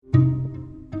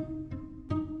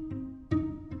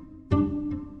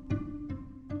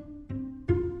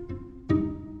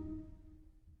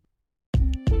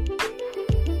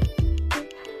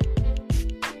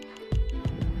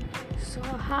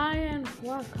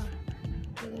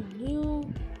to the new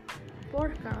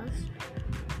podcast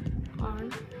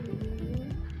on new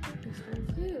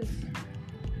different views.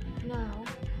 Now,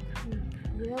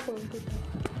 we are going to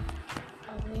talk about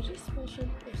a very special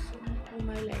person whom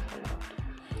I like a lot,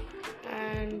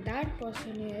 and that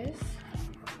person is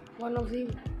one of the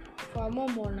former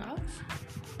monarchs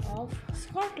of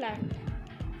Scotland.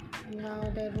 Now,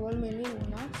 there were many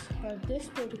monarchs, but this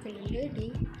particular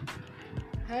lady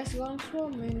has gone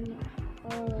through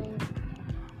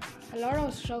a lot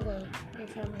of struggle,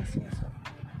 if I may say so.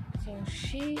 So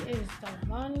she is the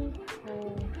one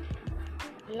who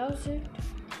loves it,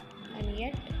 and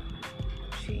yet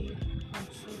she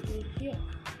wants to be here.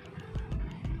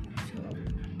 So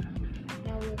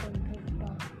now we're going to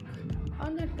talk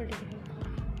on that particular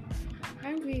point,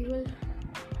 and we will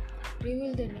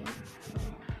reveal the name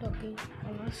talking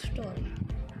on our story.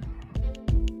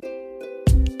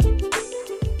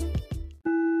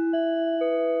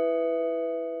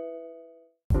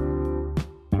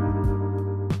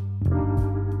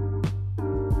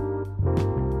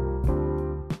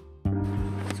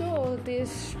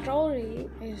 This story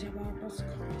is about a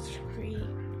Scottish queen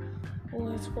who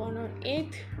was born on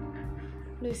 8th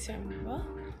December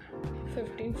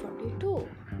 1542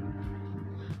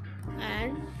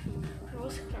 and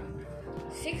was crowned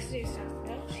 6th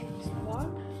December. She was born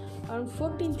on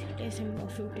 14th December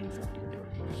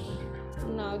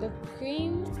 1542. Now the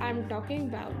queen I'm talking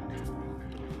about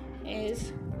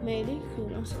is Mary,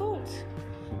 Queen of Scots,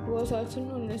 who was also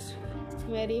known as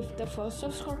Mary the First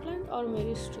of Scotland or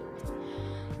Mary Stuart.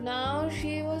 Now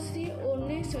she was the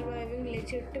only surviving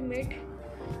legitimate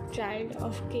child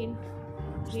of King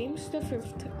James V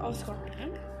of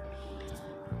Scotland,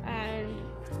 and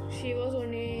she was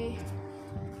only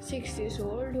 6 years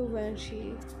old when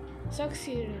she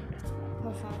succeeded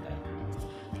her father.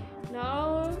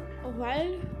 Now,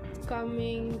 while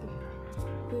coming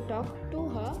to talk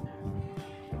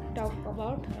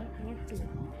about her, not to.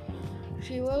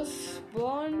 She was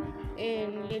born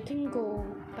in Linlithgow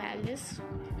Palace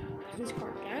in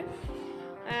Scotland,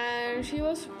 and she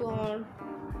was born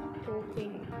to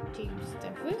King James V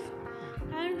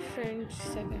and French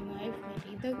second wife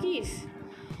Mary the Guise,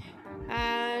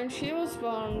 and she was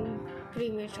born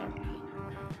prematurely.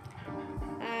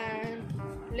 And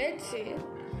let's say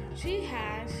she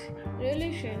has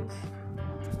relations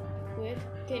with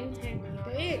King Henry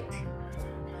VIII,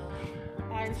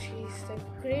 and she's the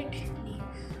great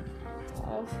niece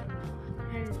of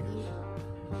Henry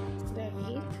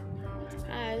VIII,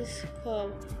 as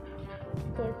her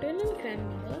paternal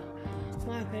grandmother,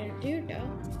 Margaret Tudor,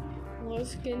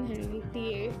 was King Henry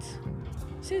VIII's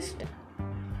sister.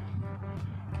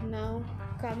 Now,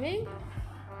 coming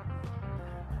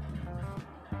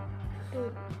to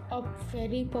a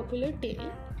very popular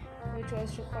tale, which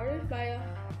was recorded by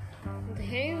the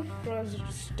then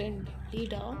Protestant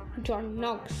leader John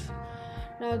Knox.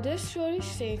 Now this story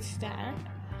states that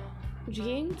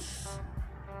James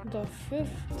V,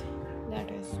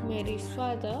 that is Mary's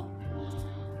father,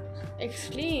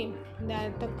 exclaimed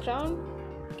that the crown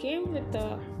came with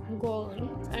the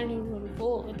gold and he would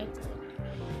go with the gold.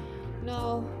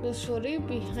 Now the story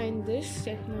behind this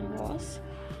statement was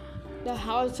the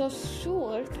House of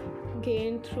Stuart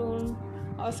gained throne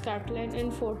of Scotland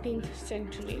in 14th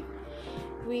century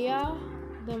via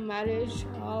the marriage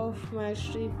of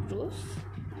Marjorie Bruce,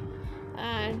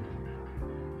 and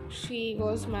she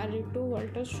was married to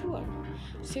Walter Stuart,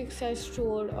 6th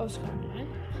Stuart of Scotland,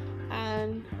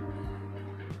 and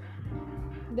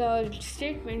the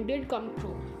statement did come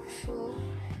true. So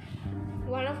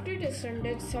one of the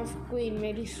descendants of Queen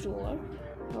Mary Stuart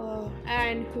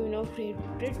and Queen of Great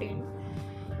Britain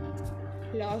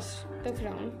lost the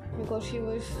crown because she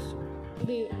was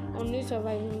the only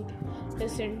surviving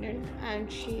descendant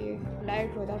and she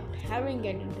died without having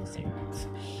any descendants.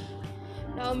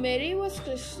 Now Mary was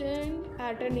christened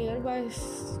at a nearby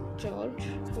church,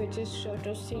 which is Church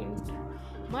of Saint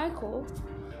Michael,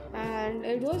 and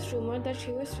it was rumored that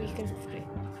she was weak and frail.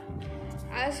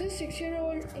 As a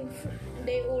 6-year-old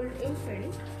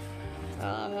infant,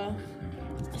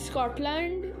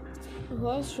 Scotland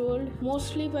was ruled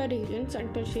mostly by regents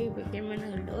until she became an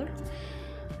elder,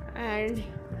 and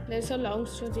there's a long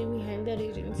story behind the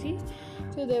regency.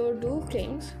 So there were two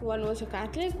kings. One was a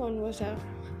Catholic, one was a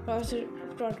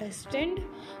Protestant.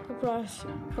 The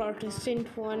Protestant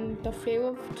won the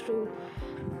favor through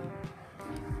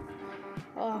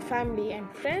family and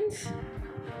friends,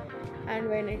 and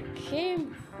when it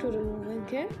came to removing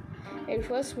him, it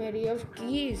was Mary of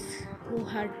Guise who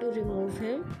had to remove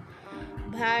him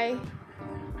by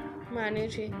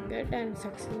managing it and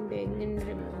succeeding in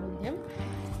removing him,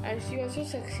 and she also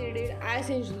succeeded as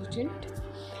a regent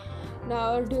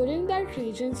Now, during that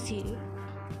regency,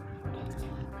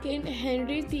 King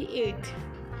Henry VIII,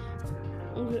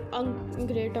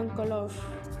 great uncle of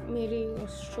Mary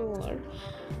Stuart,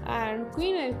 and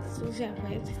Queen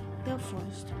Elizabeth I,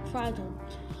 father,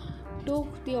 took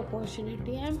the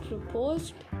opportunity and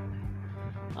proposed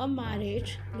a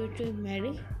marriage between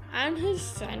Mary and his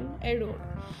son Edward.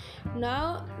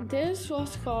 Now, this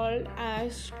was called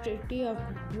as Treaty of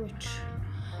Greenwich.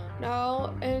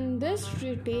 Now, in this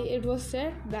treaty, it was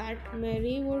said that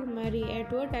Mary would marry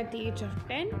Edward at the age of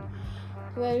 10,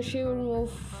 where she would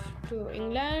move to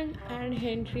England and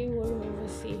Henry would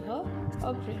oversee her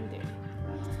upbringing.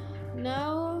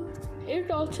 Now, it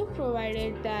also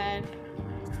provided that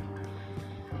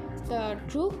the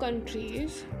two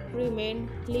countries remain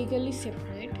legally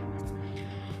separate,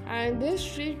 and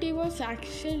this treaty was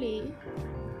actually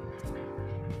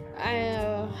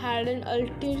had an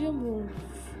ulterior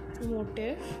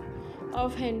motive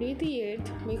of Henry VIII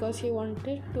because he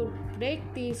wanted to break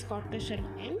the Scottish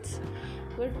alliance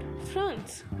with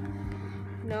France.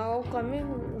 Now,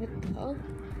 coming with her,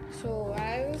 so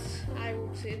as I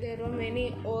would say, there were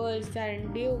many earls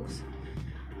and dukes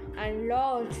and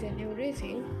lords and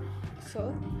everything.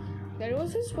 So there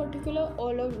was this particular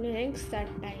Earl of Lennox that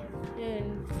time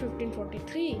in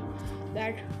 1543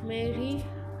 that Mary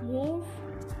moved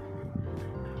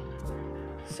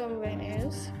somewhere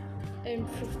else in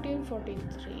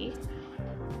 1543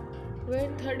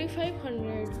 with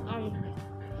 3,500 armed men.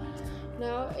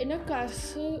 Now, in the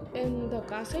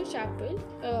castle chapel,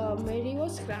 Mary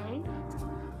was crowned,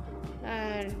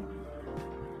 and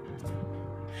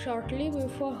shortly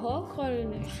before her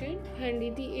coronation, Henry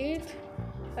VIII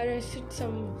arrested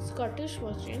some Scottish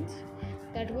merchants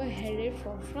that were headed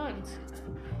for France.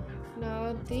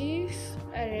 Now, these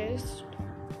arrests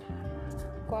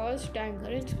caused anger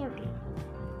in Scotland,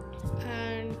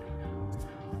 and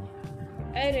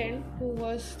Erin, who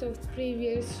was the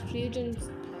previous regent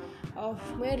of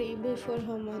Mary before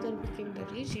her mother became the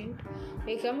regent,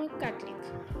 became a Catholic.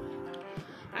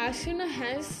 As soon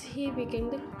as he became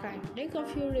the Catholic, a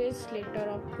few days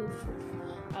later,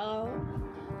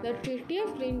 the Treaty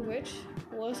of Greenwich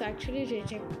was actually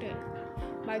rejected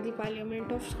by the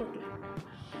Parliament of Scotland.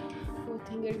 I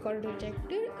think it got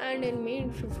rejected, and in May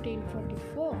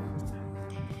 1544,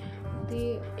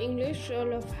 the English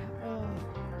Earl of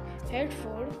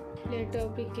Hertford, later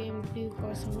became Duke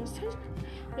of Somerset,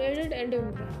 raided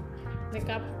Edinburgh, the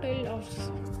capital of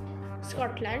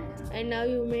Scotland, and now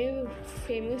you may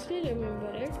famously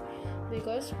remember it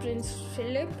because Prince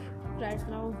Philip, right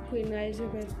now Queen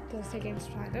Elizabeth II's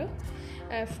father,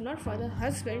 if not father,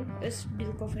 husband, is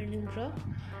Duke of Edinburgh,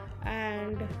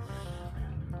 and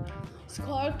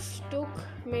Scots took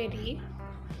Mary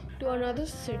to another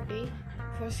city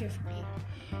for safety.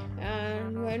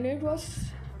 And when it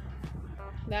was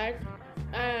that,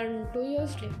 and 2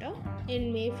 years later,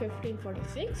 in May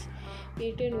 1546,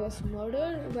 Peyton was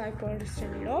murdered by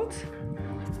Protestant lords,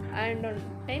 and on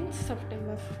 10th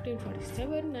September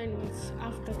 1547, 9 months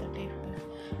after the death of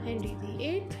Henry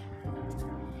VIII,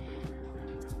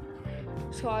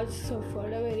 Scots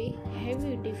suffered a very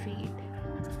heavy defeat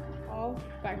of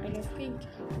Battle of Pinkie.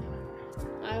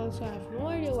 I also have no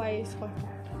idea why it's called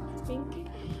Battle of Pinkie,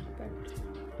 but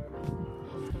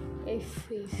if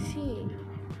we see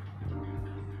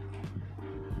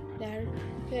that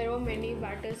there were many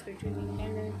battles between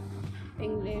England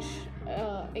and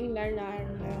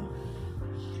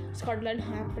Scotland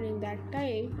happening that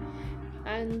time,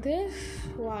 and this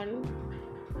one,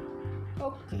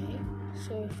 okay,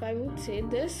 so if I would say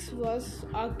this was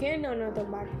again another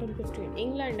battle between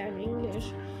England and the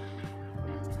English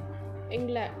and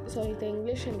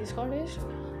the Scottish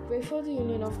before the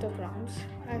Union of the Crowns,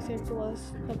 as it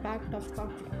was the Pact of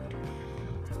Conflict.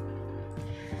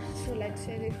 So let's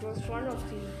say it was one of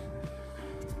the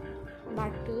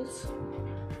battles.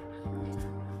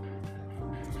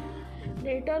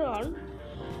 Later on,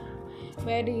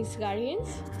 Mary's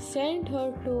guardians sent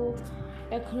her to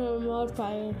Economor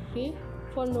Priory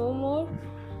for no more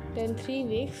than 3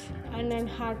 weeks and then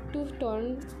had to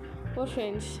turn for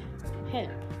French help.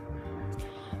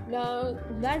 Now,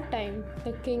 that time,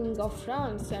 the King of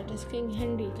France, that is King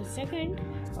Henry II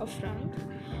of France,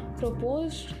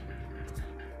 proposed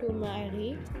to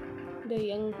marry the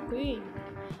young queen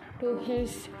to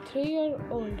his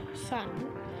 3-year-old son,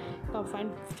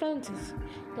 Dauphin Francis.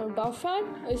 Now, Dauphin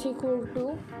is equal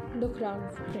to the crown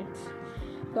prince.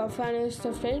 Dauphin is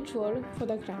the French word for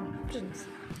the crown prince.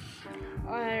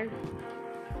 And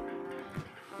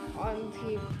on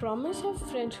the promise of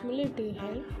French military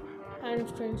help and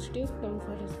French dukedom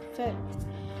for himself,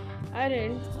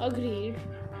 Erin agreed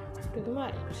to the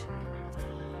marriage.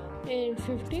 In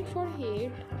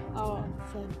 1548,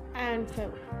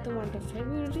 the month of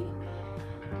February,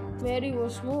 Mary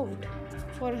was moved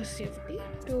for her safety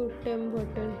to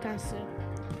Dumbarton Castle,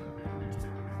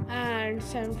 and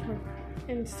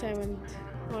on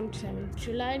 7th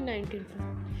July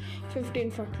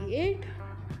 1548,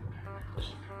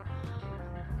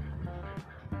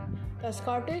 the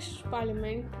Scottish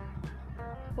Parliament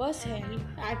was held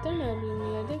at the Newry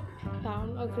near the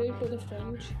town agreed to the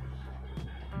French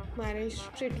marriage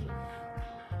treaty.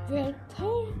 With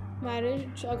the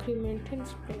marriage agreement in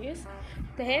place,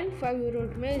 the then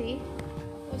 5-year-old Mary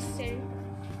was sent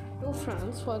to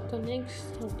France for the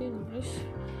next 13 years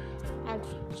at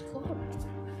French court.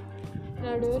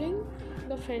 Now, during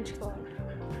the French court,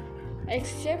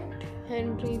 except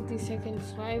Henry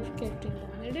II's wife, Catherine de'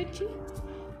 Medici,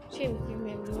 she became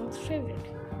everyone's favorite.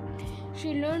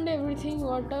 She learned everything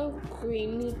what a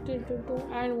queen needed to do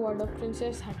and what a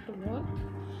princess had to learn.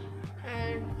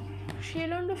 And she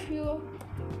learned a few,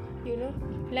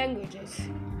 languages.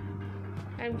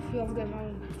 And few of them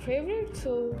are favorite.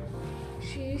 So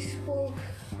she spoke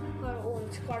her own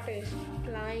Scottish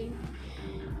line,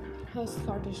 her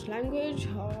Scottish language.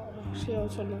 She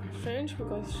also learned French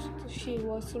because she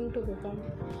was soon to become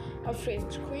a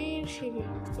French queen. She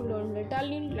learned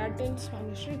Italian, Latin,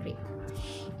 Spanish, and Greek.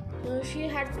 She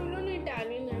had to learn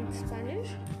Italian and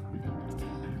Spanish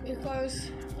because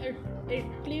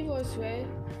Italy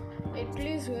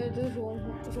is where the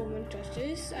Roman Church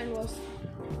is, and was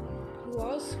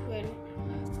when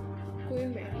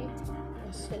Queen Mary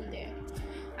was still there.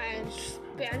 And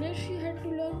Spanish she had to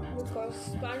learn because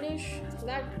Spanish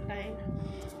that time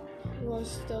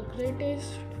was the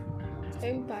greatest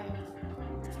empire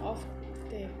of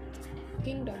the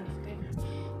kingdom of them.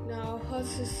 Now her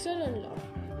sister-in-law,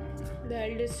 the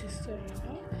eldest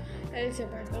sister-in-law,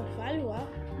 Elizabeth of Valois,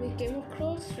 became a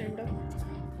close friend of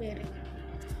Mary,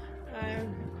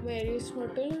 and Mary's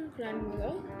maternal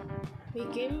grandmother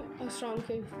became a strong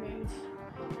influence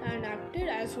and acted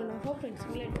as one of her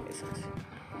principal advisors.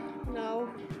 Now,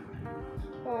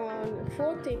 on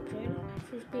 4th April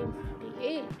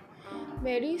 1548,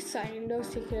 Mary signed a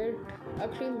secret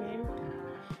agreement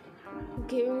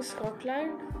giving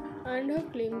Scotland and her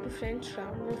claim to French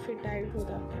crown if it died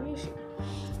without an issue.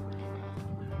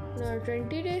 Now,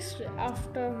 20 days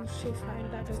after she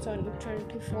filed, that is on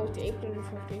 24th April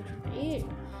 1558,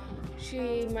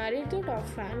 she married the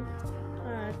Dauphin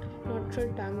at Notre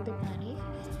Dame de Paris,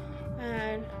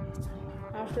 and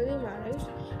after the marriage,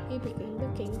 he became the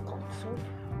King Consort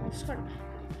of Scotland.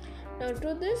 Now,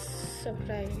 to this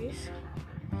surprise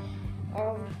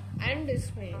and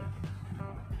dismay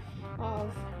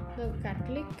of the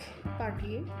Catholic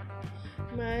party,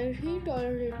 Mary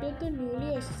tolerated the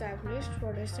newly established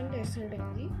Protestant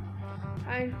ascendancy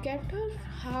and kept her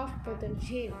half-brother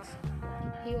James.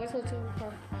 He was also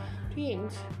called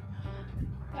James,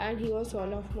 and he was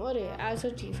Earl of Moray, as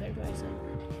her chief advisor.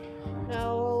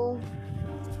 Now,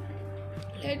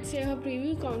 let's say her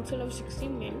Privy Council of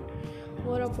 16 men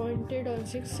were appointed on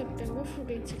 6 September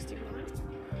 1561,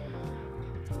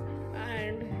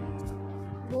 and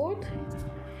both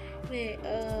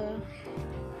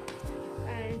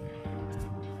and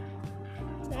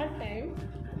that time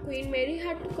Queen Mary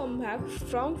had to come back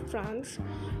from France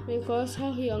because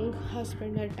her young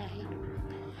husband had died.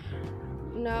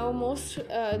 Now,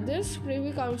 this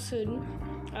Privy Council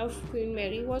of Queen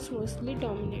Mary was mostly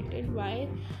dominated by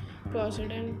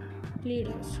Protestant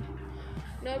leaders.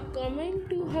 Now, coming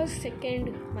to her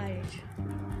second marriage,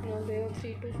 there were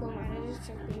 3 to 4 marriages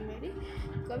of Queen Mary.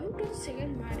 Coming to the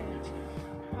second marriage,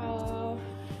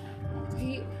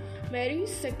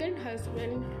 Mary's second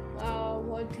husband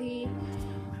was the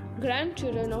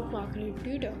grandchildren of Margaret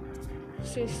Tudor,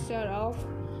 sister of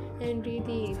Henry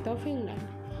VIII of England,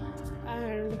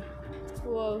 and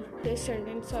were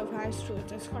descendants of High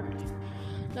Stuarts of Scotland.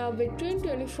 Now, between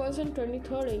 21st and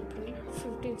 23rd April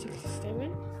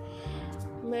 1567,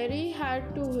 Mary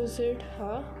had to visit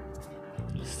her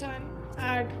son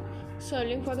at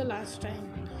Stirling for the last time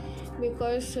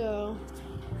because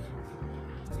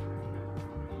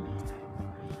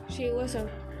she was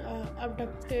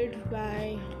abducted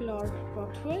by Lord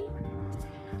Bothwell,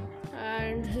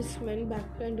 and his men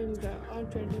backed him on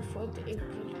 24th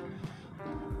April.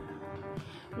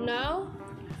 Now,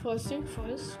 first thing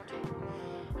first,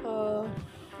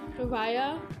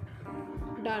 via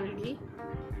Darnley,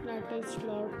 that is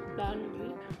Lord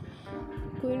Darnley,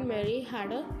 Queen Mary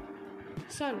had a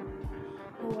son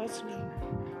who was named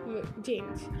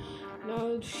James.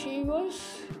 Now, she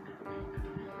was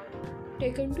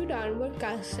taken to Dunbar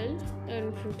Castle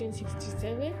in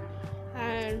 1567,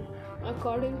 and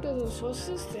according to the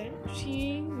sources, then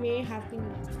she may have been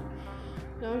married.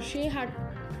 Now she had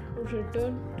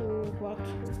returned to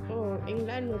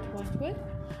England with Bothwell,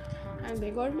 and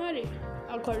they got married,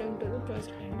 according to the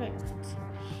President records.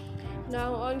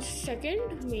 Now on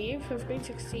 2nd May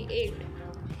 1568,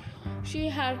 she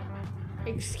had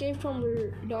escaped from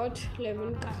Lodge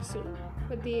Leven Castle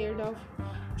with the aid of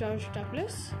George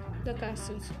Douglas, the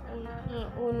castle's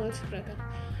owner's brother.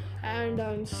 And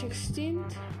on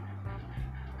 16th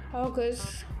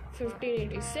August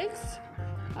 1586,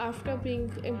 after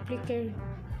being implicated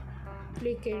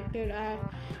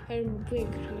in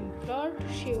Big Green plot,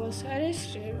 she was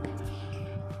arrested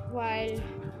while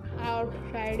out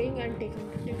riding and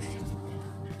taken to Dixie.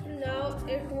 Now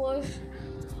it was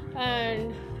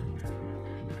an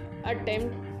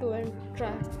attempt to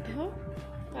entrap her,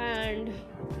 and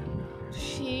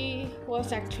she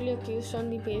was actually accused on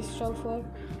the basis of her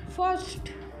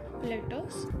first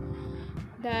letters,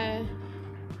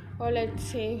 or let's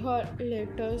say her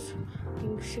letters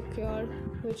being secured,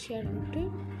 which she had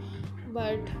written,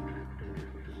 but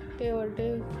they were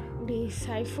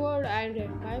deciphered and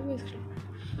read by Wesley.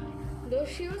 Though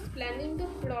she was planning the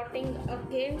plotting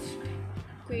against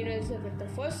Queen Elizabeth I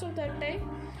of that time,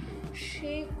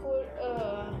 she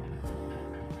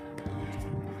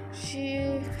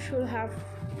should have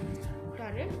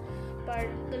done it, but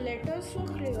the letters were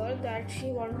clear that she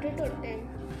wanted to attempt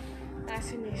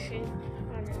assassination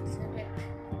on Elizabeth.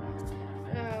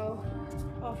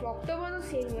 Of October the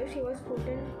same year, she was put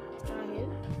in trial,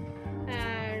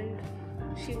 and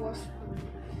she was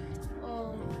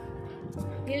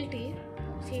guilty.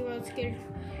 She was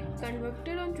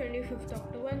convicted on 25th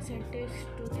October and sentenced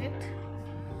to death.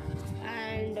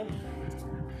 And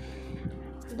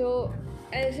though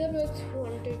Elizabeth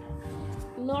wanted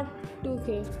not to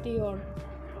give the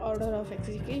order of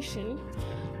execution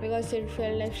because it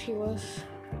felt like she was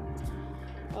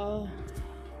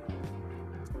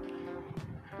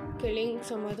killing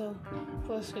some other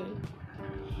person.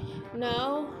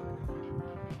 Now,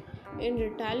 in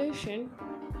retaliation,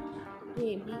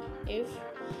 maybe, if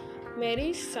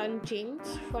Mary's son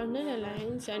James formed an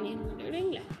alliance and invaded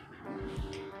England.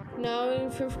 Now in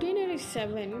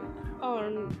 1587,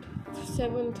 on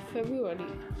 7th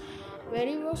February,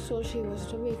 Mary was told she was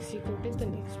to be executed the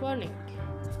next morning.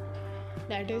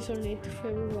 That is on 8th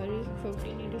February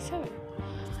 1587.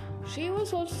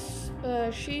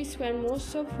 She spent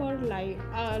most of her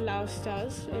last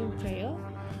hours in prayer,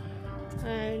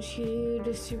 and she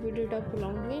distributed her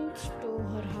belongings to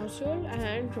her household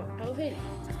and brought away.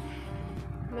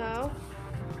 Now,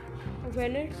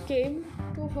 when it came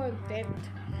to her death,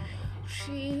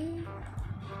 she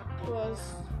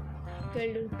was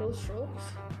killed in 2 strokes,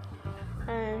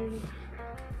 and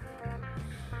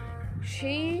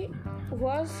she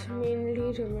was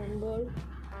mainly remembered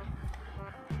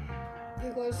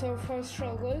because of her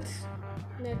struggles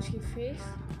that she faced,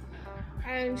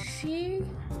 and she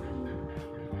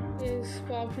is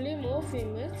probably more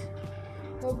famous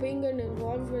for being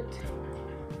involved with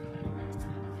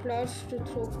plots to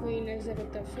throw Queen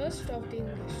Elizabeth I of the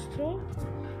English throne,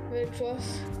 which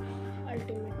was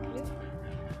ultimately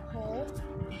her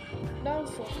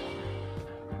downfall.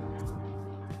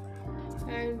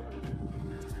 And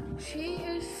she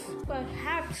is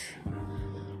perhaps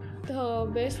the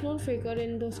best known figure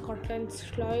in the Scotland's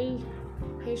royal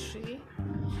history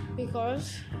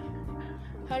because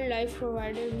her life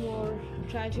provided more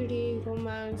tragedy,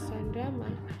 romance, and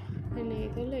drama than any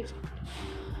other legend.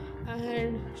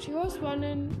 And she was born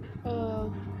in,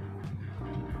 though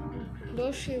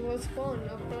she was born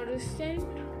a Protestant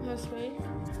husband,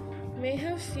 may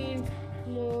have seen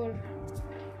more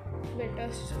better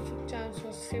chance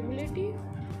for stability,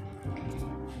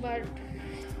 but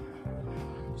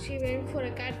she went for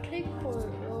a Catholic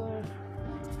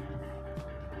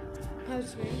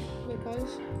husband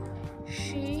because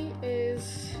she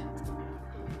is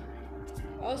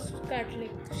a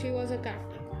Catholic. She was a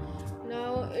Catholic.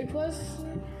 Now it was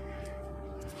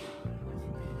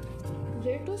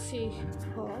great to see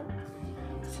her.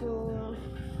 So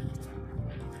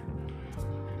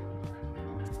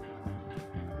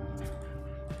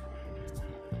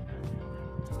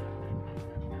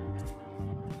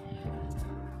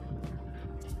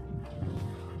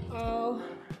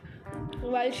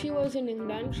while she was in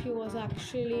England, she was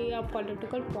actually a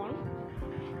political pawn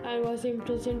and was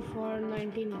imprisoned for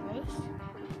 19 years.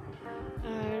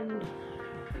 And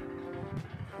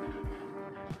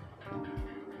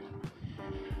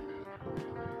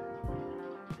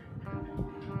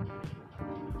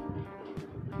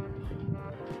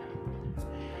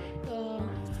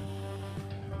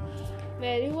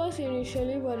Mary was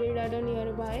initially buried at a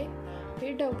nearby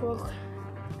Peter Brook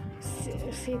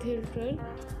Cathedral,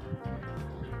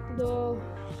 though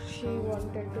she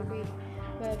wanted to be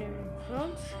buried in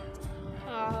France.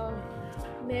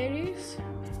 Mary's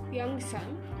young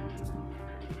son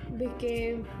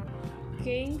became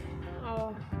king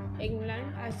of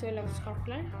England as well as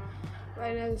Scotland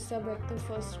when Elizabeth I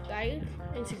died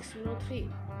in 1603.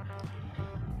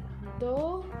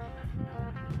 Though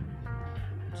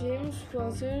James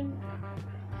wasn't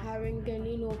having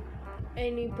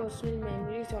any personal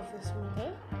memories of his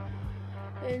mother,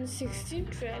 in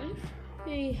 1612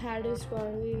 he had her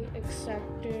body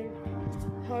extracted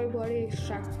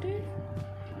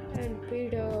and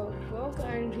paid a work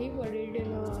and reburied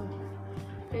in a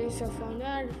place of honor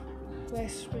at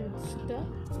Westminster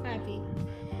Abbey.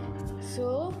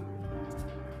 So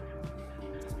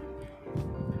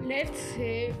let's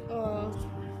say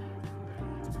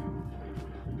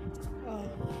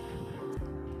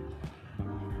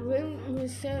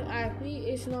Westminster Abbey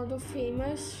is now the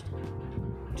famous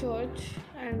church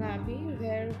and abbey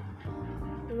where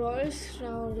royals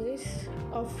nowadays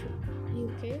of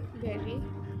UK bury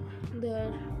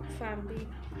their family.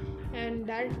 And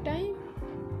that time,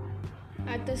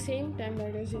 at the same time,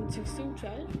 that is in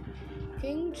 1612,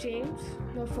 King James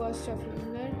the First of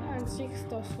England and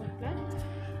Sixth of Scotland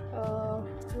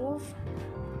moved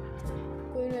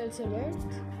Queen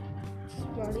Elizabeth's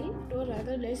body to a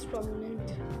rather less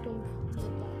prominent tomb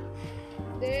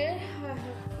nearby.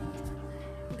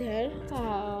 There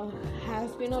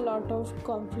has been a lot of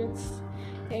conflicts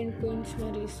in Queen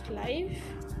Mary's life,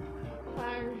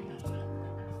 and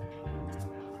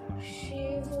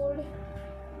she would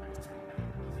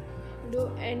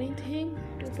do anything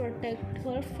to protect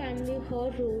her family,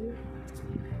 her rule,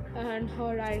 and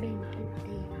her identity.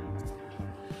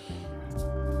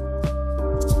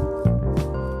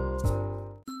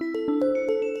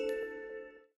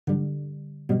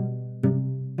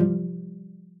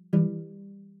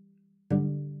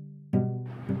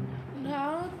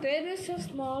 There is a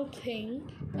small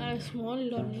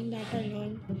learning that I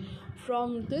learned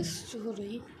from this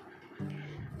story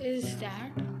is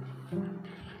that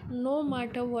no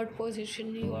matter what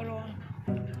position you are on,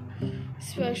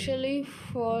 especially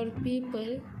for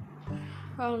people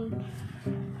on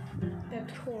that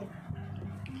throne,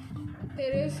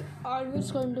 there is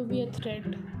always going to be a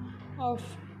threat of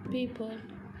people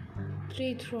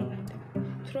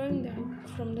throwing them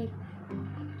from the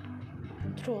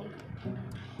throne.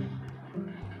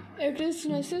 It is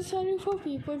necessary for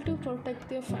people to protect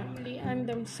their family and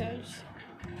themselves,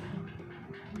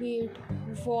 be it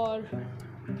war,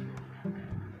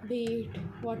 be it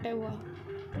whatever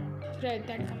threat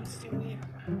that comes their way.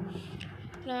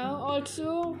 Now,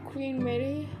 also, Queen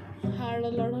Mary had a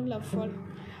lot of love for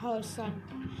her son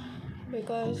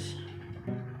because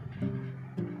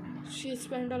she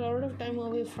spent a lot of time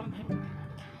away from him.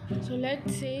 So,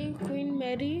 let's say Queen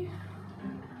Mary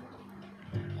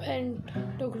went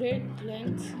to great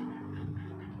lengths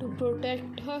to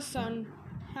protect her son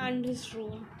and his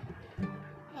rule,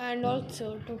 and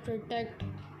also to protect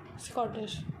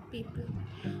Scottish people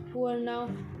who are now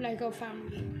like a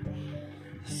family.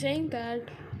 Saying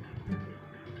that,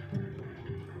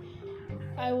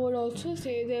 I would also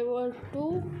say there were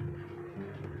two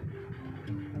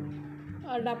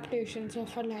adaptations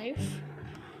of her life.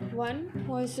 One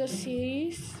was the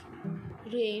series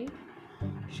Reign,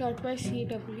 shot by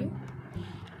CW.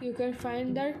 You can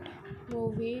find that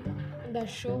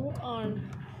show on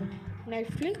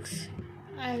Netflix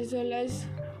as well as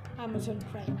Amazon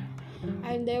Prime.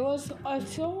 And there was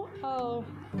also a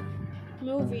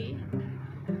movie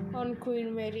on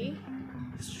Queen Mary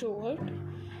Stuart,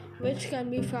 which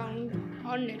can be found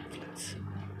on Netflix.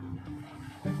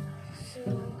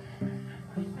 So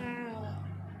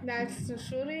that's the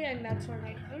story, and that's what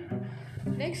I learned.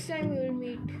 Next time we will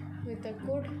meet with a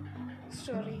good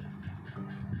story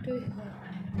to hear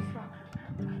from.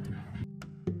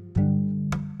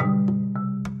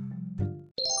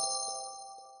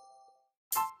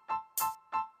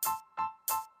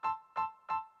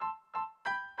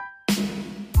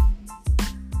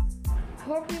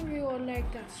 Hoping you all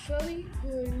like that story.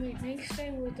 We will meet next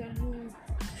time with a new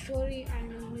story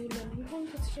and a new learning from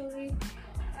the story.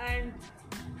 And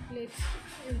let's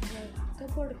enjoy the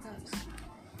podcast.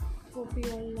 Hope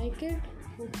you all like it.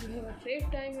 Hope you have a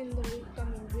great time in the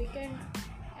coming weekend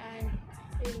and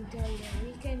enjoy the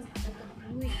weekend the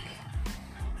coming week.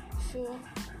 So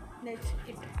let's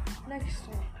meet next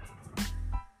time.